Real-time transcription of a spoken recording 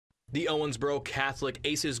The Owensboro Catholic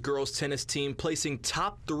Aces girls tennis team placing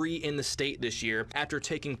top 3 in the state this year after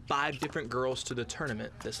taking 5 different girls to the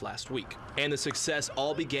tournament this last week. And the success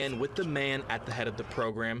all began with the man at the head of the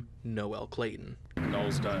program, Noel Clayton.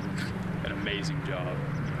 Noel's done an amazing job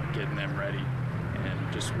getting them ready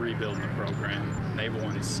and just rebuilding the program. They've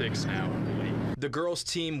won 6 now in the league. The girls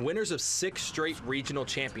team winners of 6 straight regional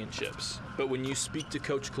championships. But when you speak to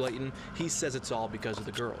Coach Clayton, he says it's all because of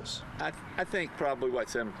the girls. I think probably what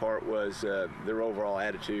set them apart was their overall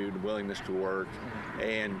attitude, willingness to work,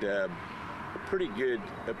 and a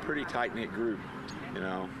pretty tight-knit group, you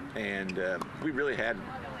know. And we really had,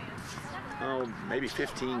 maybe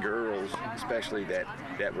 15 girls, especially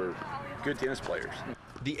that were good tennis players.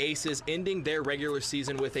 The Aces ending their regular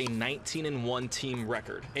season with a 19-1 team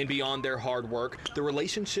record. And beyond their hard work, the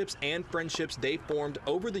relationships and friendships they formed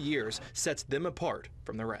over the years sets them apart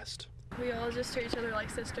from the rest. We all just treat each other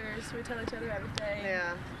like sisters. We tell each other everything.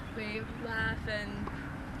 Yeah. We laugh and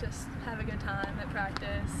just have a good time at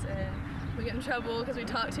practice, and we get in trouble because we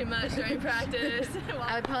talk too much during practice.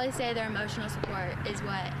 I would probably say their emotional support is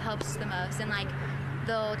what helps the most, and like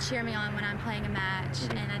they'll cheer me on when I'm playing a match,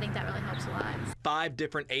 and I think that really helps a lot. 5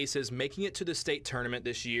 different Aces making it to the state tournament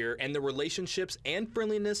this year, and the relationships and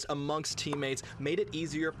friendliness amongst teammates made it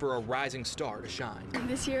easier for a rising star to shine.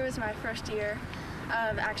 This year was my first year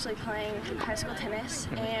of actually playing high school tennis,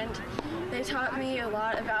 and they taught me a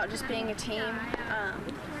lot about just being a team,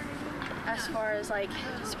 as far as like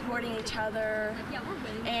supporting each other,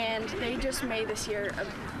 and they just made this year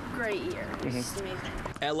a great year. It's just amazing.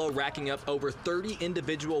 Ella racking up over 30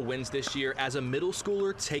 individual wins this year as a middle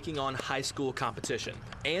schooler taking on high school competition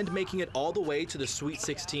and making it all the way to the Sweet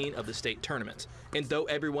 16 of the state tournament. And though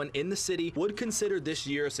everyone in the city would consider this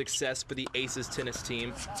year a success for the Aces tennis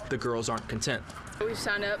team, the girls aren't content. We've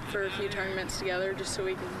signed up for a few tournaments together just so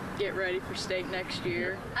we can get ready for state next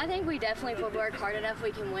year. I think we definitely, if we work hard enough,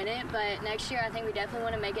 we can win it. But next year, I think we definitely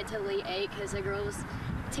want to make it to Elite 8 because the girls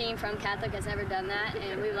team from Catholic has never done that,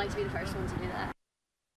 and we would like to be the first one to do that.